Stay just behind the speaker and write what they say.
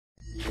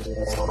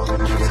Wait,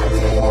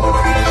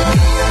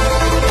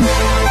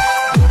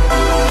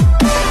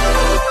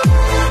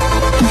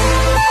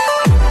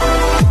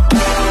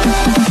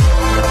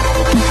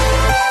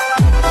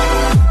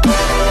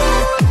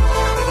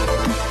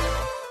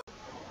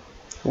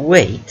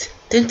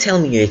 don't tell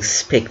me you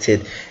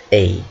expected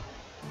a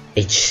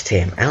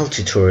HTML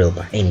tutorial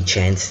by any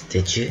chance,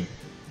 did you?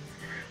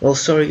 Well,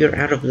 sorry, you're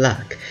out of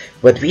luck,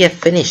 but we have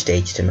finished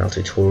the HTML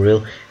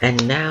tutorial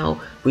and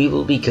now we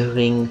will be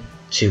going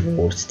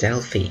towards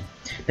Delphi.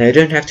 Now you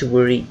don't have to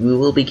worry, we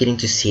will be getting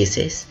to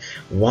CSS.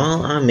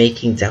 While I'm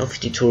making Delphi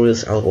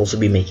tutorials, I'll also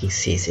be making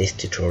CSS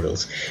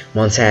tutorials.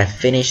 Once I have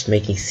finished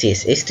making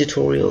CSS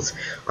tutorials,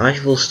 I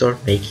will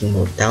start making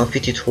more Delphi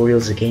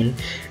tutorials again,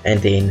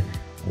 and then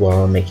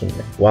while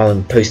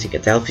I'm posting the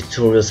Delphi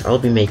tutorials, I'll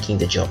be making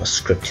the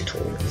JavaScript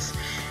tutorials.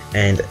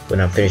 And when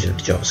I'm finished with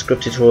the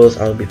JavaScript tutorials,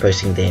 I'll be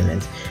posting them,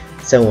 and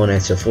so on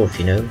and so forth,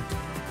 you know.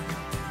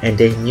 And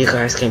then you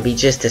guys can be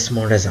just as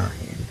smart as I am.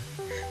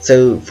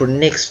 So for the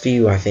next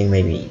few, I think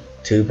maybe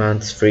 2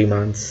 months, 3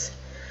 months,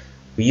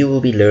 you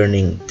will be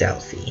learning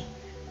Delphi.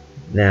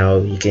 Now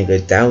you can go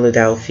download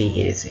Delphi.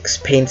 It is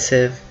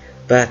expensive,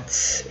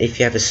 but if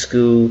you have a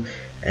school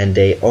and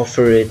they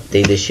offer it,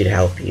 they should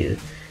help you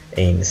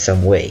in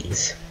some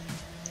ways.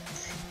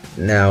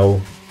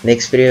 Now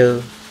next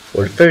video,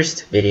 or the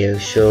first video,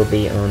 shall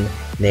be on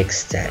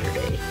next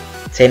Saturday,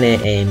 10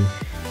 AM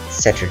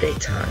Saturday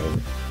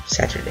time,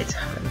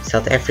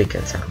 South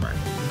African time, I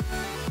mean.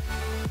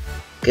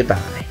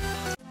 Goodbye.